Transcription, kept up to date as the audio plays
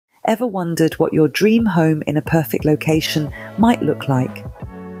Ever wondered what your dream home in a perfect location might look like?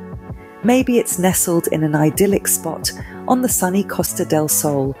 Maybe it's nestled in an idyllic spot on the sunny Costa del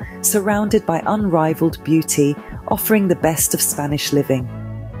Sol, surrounded by unrivaled beauty, offering the best of Spanish living.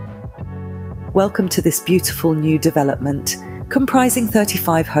 Welcome to this beautiful new development. Comprising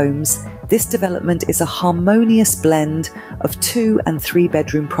 35 homes, this development is a harmonious blend of 2- and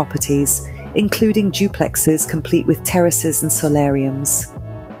 3-bedroom properties, including duplexes complete with terraces and solariums.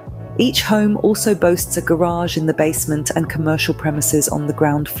 Each home also boasts a garage in the basement and commercial premises on the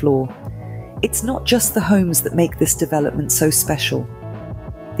ground floor. It's not just the homes that make this development so special.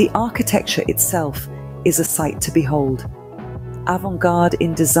 The architecture itself is a sight to behold. Avant-garde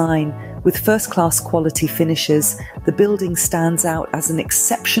in design, with first-class quality finishes, the building stands out as an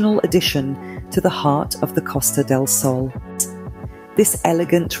exceptional addition to the heart of the Costa del Sol. This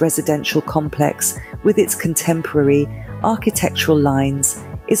elegant residential complex, with its contemporary architectural lines,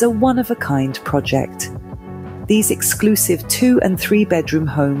 is a one-of-a-kind project. These exclusive 2- and 3-bedroom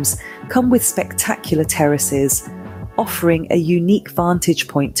homes come with spectacular terraces, offering a unique vantage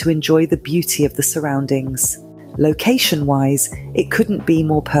point to enjoy the beauty of the surroundings. Location-wise, it couldn't be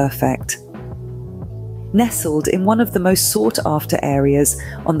more perfect. Nestled in one of the most sought-after areas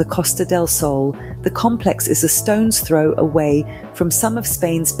on the Costa del Sol, the complex is a stone's throw away from some of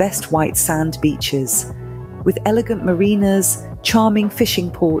Spain's best white sand beaches. With elegant marinas, charming fishing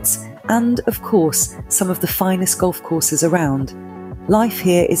ports, and, of course, some of the finest golf courses around, life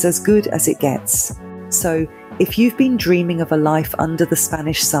here is as good as it gets. So, if you've been dreaming of a life under the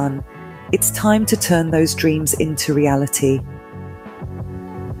Spanish sun, it's time to turn those dreams into reality.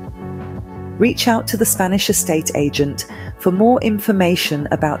 Reach out to the Spanish estate agent for more information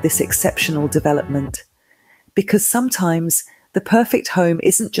about this exceptional development. Because sometimes the perfect home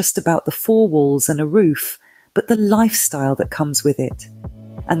isn't just about the 4 walls and a roof, but the lifestyle that comes with it.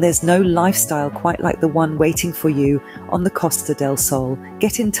 And there's no lifestyle quite like the one waiting for you on the Costa del Sol.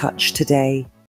 Get in touch today.